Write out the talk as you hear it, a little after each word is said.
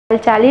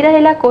ચાલી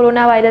રહેલા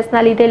કોરોના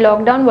વાયરસના લીધે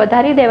લોકડાઉન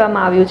વધારી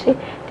દેવામાં આવ્યું છે,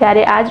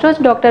 ત્યારે આજરોજ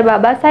ડોક્ટર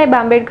બાબા સાહેબ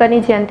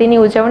આંબેડકરની જયંતિની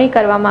ઉજવણી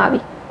કરવામાં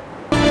આવી।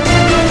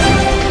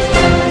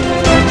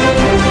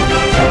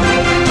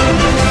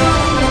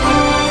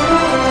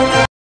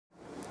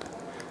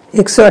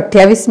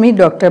 મી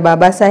ડોક્ટર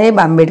બાબા સાહેબ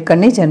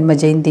આંબેડકરની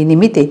જન્મજયંતિ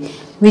નિમિત્તે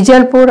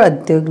વિજલપોર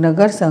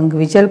ઉદ્યોગનગર સંઘ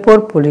વિજલપોર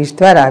પોલીસ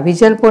દ્વારા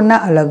વિજલપોરના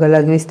અલગ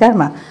અલગ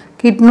વિસ્તારમાં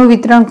કીટનું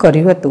વિતરણ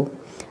કર્યું હતું।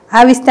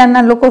 આ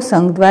વિસ્તારના લોકો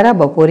સંઘ દ્વારા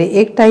બપોરે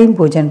એક ટાઈમ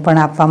ભોજન પણ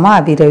આપવામાં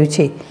આવી રહ્યું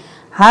છે।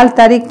 હાલ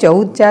તારીખ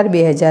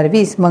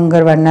 14/4/2020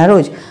 મંગળવારના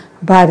રોજ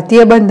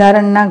ભારતીય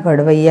બંધારણના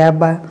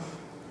ઘડવૈયા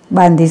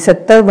બાંધી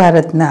સત્તર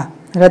ભારતના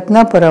રત્ન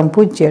પરમ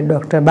પૂજ્ય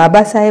ડોક્ટર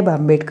બાબા સાહેબ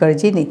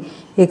આંબેડકરજીની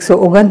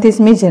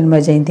 129મી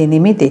જન્મજયંતિ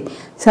નિમિત્તે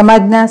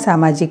સમાજના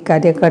સામાજિક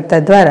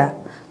કાર્યકર્તા દ્વારા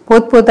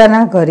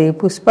પોતપોતાના ઘરે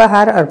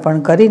પુષ્પહાર અર્પણ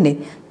કરીને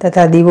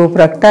તથા દીવો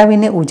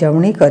પ્રગટાવીને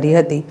ઉજવણી કરી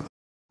હતી।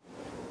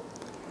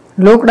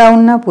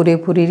 લોકડાઉનના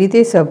પૂરેપૂરી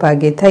રીતે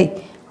સહભાગી થઈ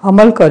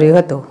અમલ કર્યો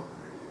હતો।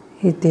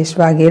 હિતેશ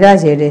વાઘેલા,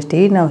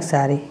 zstvnews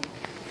નવસારી।